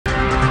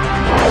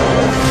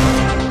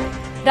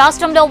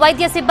రాష్ట్రంలో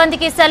వైద్య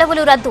సిబ్బందికి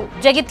సెలవులు రద్దు.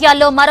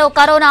 జగిత్యాల్లో మరో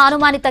కరోనా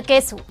అనుమానిత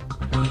కేసు.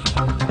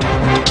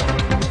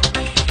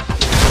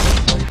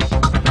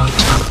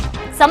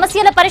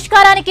 సమస్యల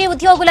పరిష్కారానికి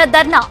ఉద్యోగుల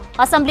ధర్నా.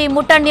 అసెంబ్లీ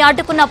ముట్టడిని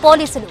అడ్డుకున్న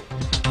పోలీసులు.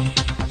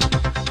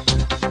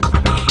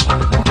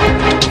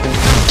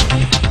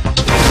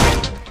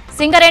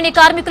 సింగరేణి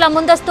కార్మికుల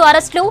ముందస్తు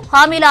అరెస్టులు.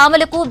 హామీల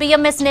అమలుకు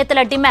బీఎంఎస్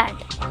నేతల డిమాండ్.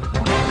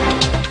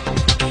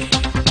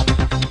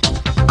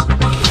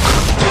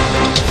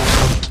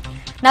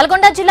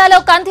 నల్గొండ జిల్లాలో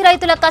కంది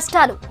రైతుల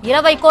కష్టాలు.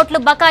 20 కోట్లు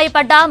బకాయి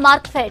పడ్డ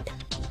మార్క్ఫెడ్.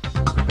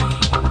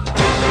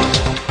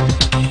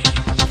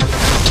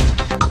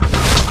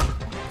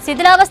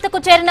 శిథిలావస్థకు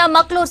చేరిన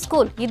మక్లూర్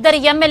స్కూల్.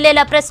 2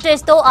 ఎమ్మెల్యేల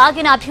ప్రెస్టేజ్తో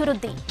ఆగిన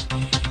అభివృద్ధి.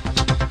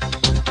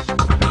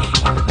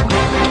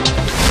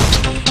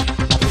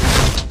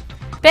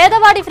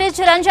 పేదవాడి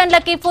ఫ్రిడ్జ్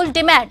రంజన్లకి ఫుల్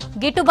డిమాండ్.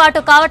 గిట్టుబాటు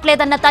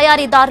కావట్లేదన్న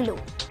తయారీదారులు.